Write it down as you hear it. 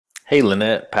Hey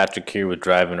Lynette, Patrick here with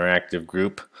Drive Interactive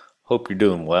Group. Hope you're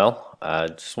doing well. I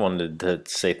just wanted to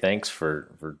say thanks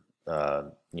for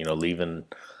leaving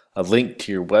a link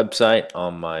to your website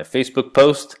on my Facebook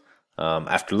post.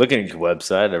 After looking at your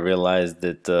website, I realized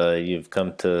that you've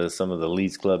come to some of the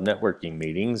Leads Club networking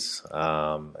meetings,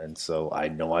 and so I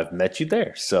know I've met you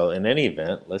there. So in any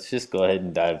event, let's just go ahead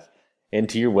and dive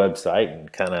into your website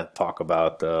and kind of talk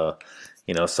about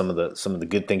some of the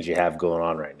good things you have going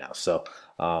on right now. So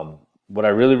what I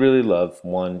really love,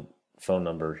 one, phone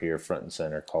number here front and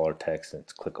center, call or text, and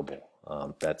it's clickable.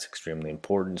 That's extremely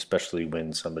important, especially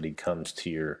when somebody comes to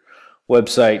your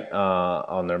website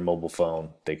on their mobile phone.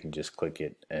 They can just click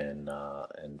it and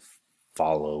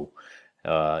follow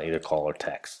either call or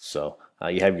text. So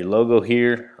you have your logo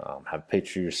here, have a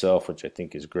picture of yourself, which I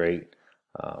think is great.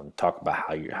 Talk about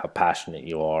how passionate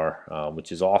you are,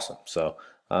 which is awesome. So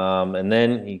and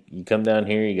then you come down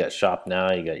here, you got shop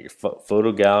now, you got your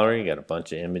photo gallery, you got a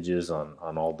bunch of images on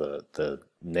all the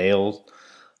nails,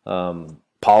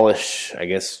 polish, I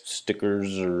guess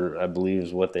stickers, or I believe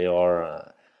is what they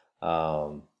are,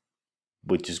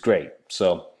 which is great.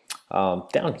 So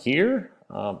down here,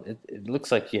 it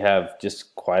looks like you have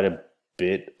just quite a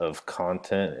bit of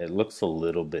content. It looks a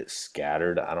little bit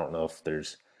scattered. I don't know if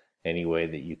there's any way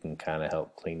that you can kind of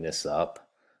help clean this up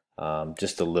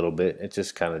just a little bit. It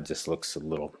just kind of just looks a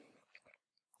little,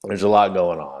 there's a lot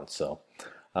going on. So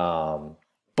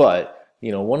but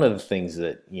one of the things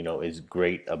that is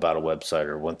great about a website,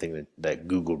 or one thing that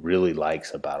Google really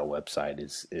likes about a website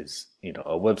is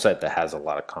a website that has a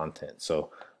lot of content. So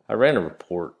I ran a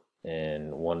report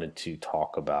and wanted to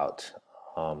talk about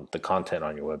the content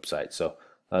on your website. So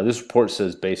this report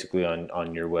says basically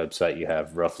on your website you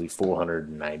have roughly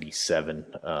 497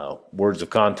 words of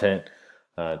content.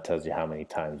 It tells you how many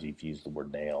times you've used the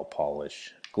word nail,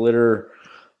 polish, glitter,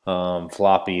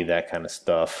 floppy, that kind of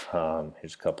stuff.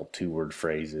 Here's a couple two-word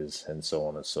phrases and so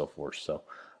on and so forth. So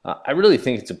I really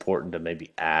think it's important to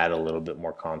maybe add a little bit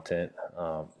more content.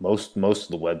 Most of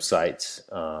the websites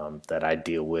that I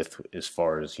deal with, as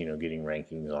far as getting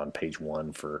rankings on page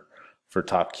one for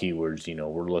top keywords,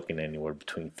 we're looking anywhere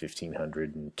between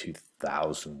 1,500 and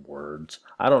 2,000 words.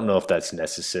 I don't know if that's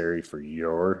necessary for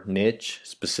your niche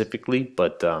specifically,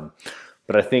 but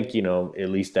I think at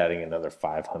least adding another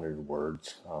 500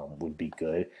 words would be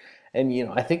good. And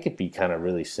I think it'd be kind of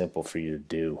really simple for you to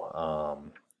do.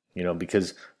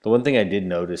 Because the one thing I did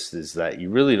notice is that you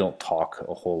really don't talk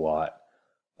a whole lot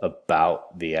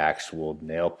about the actual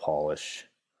nail polish.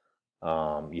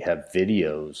 You have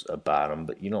videos about them,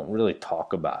 but you don't really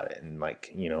talk about it. And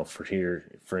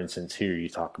for instance, here you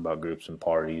talk about groups and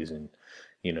parties, and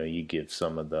you give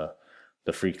some of the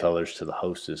free colors to the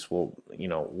hostess. Well,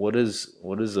 what does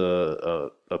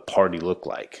a party look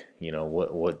like?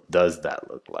 What does that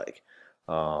look like?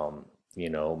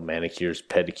 Manicures,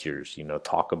 pedicures.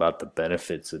 Talk about the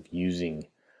benefits of using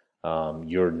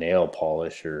your nail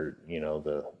polish, or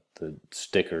the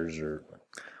stickers, or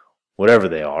whatever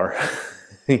they are,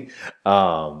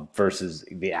 versus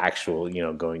the actual,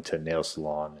 going to a nail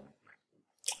salon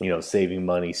and, saving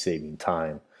money, saving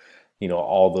time,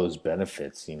 all those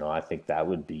benefits. I think that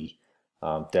would be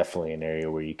definitely an area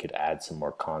where you could add some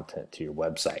more content to your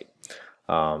website.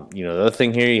 The other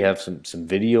thing here, you have some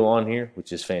video on here,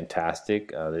 which is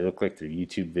fantastic. They look like they're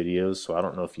YouTube videos, so I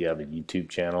don't know if you have a YouTube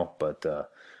channel, but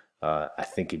I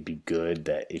think it'd be good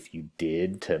that if you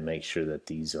did, to make sure that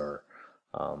these are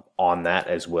on that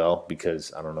as well,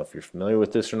 because I don't know if you're familiar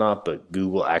with this or not, but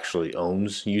Google actually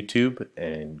owns YouTube,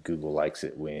 and Google likes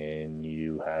it when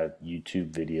you have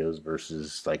YouTube videos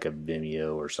versus like a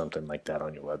Vimeo or something like that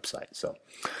on your website. So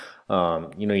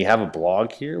you have a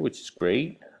blog here, which is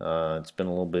great. It's been a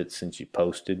little bit since you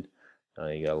posted.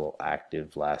 You got a little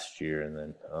active last year, and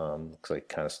then looks like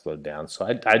kind of slowed down.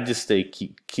 So I just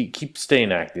keep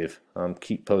staying active,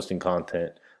 keep posting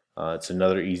content. It's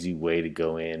another easy way to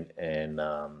go in and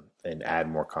add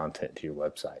more content to your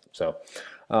website. So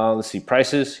let's see,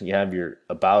 prices. You have your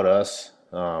about us.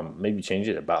 Maybe change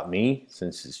it about me,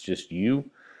 since it's just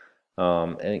you.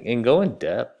 And go in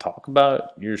depth. Talk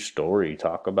about your story.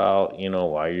 Talk about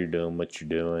why you're doing what you're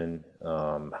doing,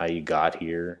 how you got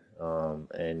here,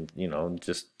 and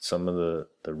just some of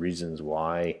the reasons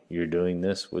why you're doing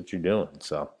this, what you're doing.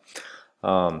 So.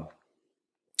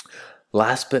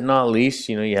 Last but not least,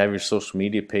 you have your social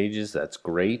media pages. That's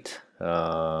great.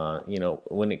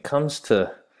 When it comes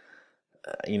to,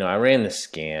 I ran the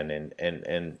scan,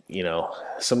 and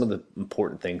some of the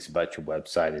important things about your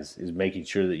website is making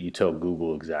sure that you tell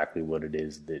Google exactly what it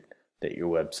is that your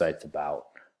website's about.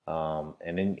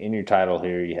 And in your title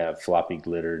here, you have Floppy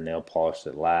Glitter, nail polish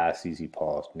that lasts, easy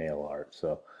polish, nail art.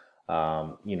 So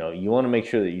You know, you want to make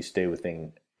sure that you stay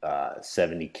within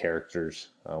 70 characters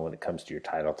when it comes to your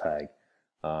title tag.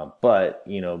 But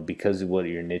you know, because of what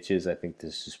your niche is, I think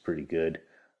this is pretty good.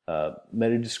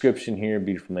 Meta description here: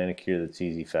 beautiful manicure that's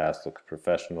easy, fast, looks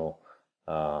professional.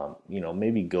 You know,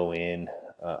 maybe go in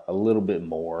a little bit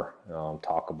more,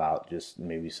 talk about just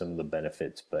maybe some of the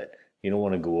benefits, but you don't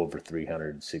want to go over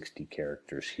 360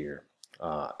 characters here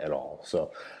at all.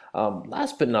 So,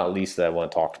 last but not least that I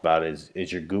want to talk about is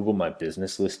your Google My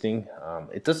Business listing.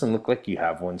 It doesn't look like you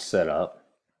have one set up.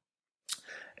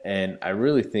 And I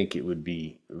really think it would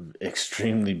be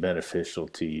extremely beneficial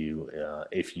to you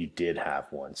if you did have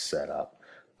one set up.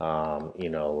 You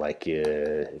know, like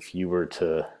if you were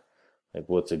to, like,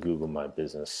 what's a Google My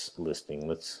Business listing?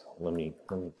 Let me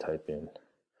type in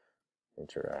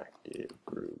interactive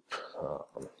group.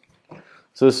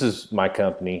 So this is my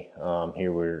company.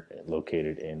 Here we're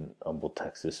located in Humble,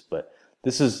 Texas. But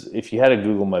this is, if you had a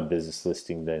Google My Business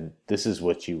listing, then this is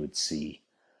what you would see.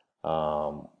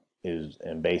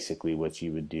 And basically what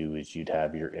you would do is you'd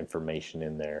have your information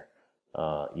in there.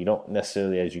 You don't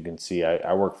necessarily, as you can see,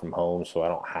 I work from home, so I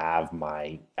don't have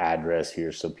my address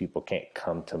here, so people can't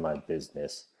come to my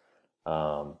business.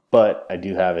 But I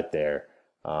do have it there,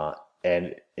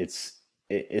 and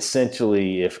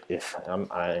essentially if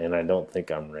and I don't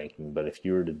think I'm ranking, but if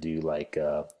you were to do like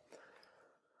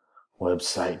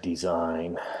website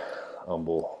design,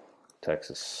 Humble,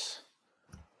 Texas.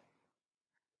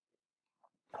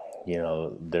 You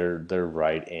know, they're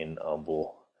right in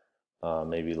Humble.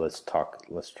 Maybe let's try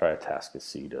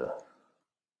Atascocita,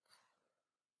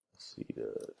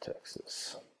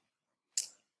 Texas.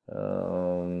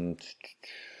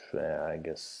 Yeah, I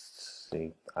guess,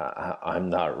 see, I'm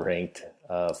not ranked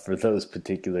for those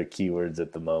particular keywords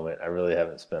at the moment. I really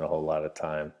haven't spent a whole lot of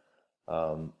time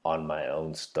on my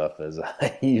own stuff, as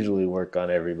I usually work on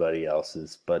everybody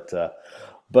else's. But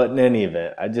in any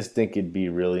event, I just think it'd be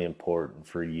really important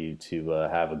for you to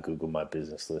have a Google My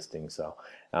Business listing. So,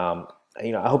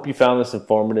 you know, I hope you found this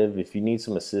informative. If you need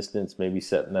some assistance, maybe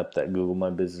setting up that Google My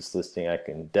Business listing, I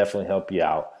can definitely help you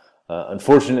out.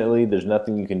 Unfortunately, there's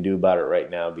nothing you can do about it right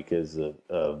now because of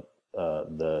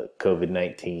the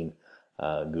COVID-19.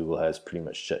 Google has pretty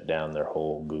much shut down their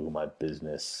whole Google My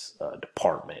Business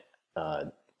department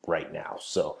right now.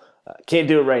 So can't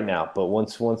do it right now, but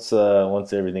once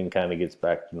everything kind of gets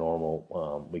back to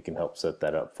normal, we can help set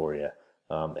that up for you.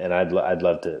 And I'd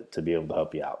love to be able to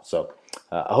help you out. So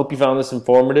I hope you found this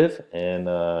informative. And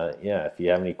yeah, if you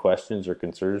have any questions or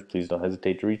concerns, please don't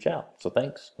hesitate to reach out. So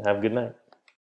thanks. Have a good night.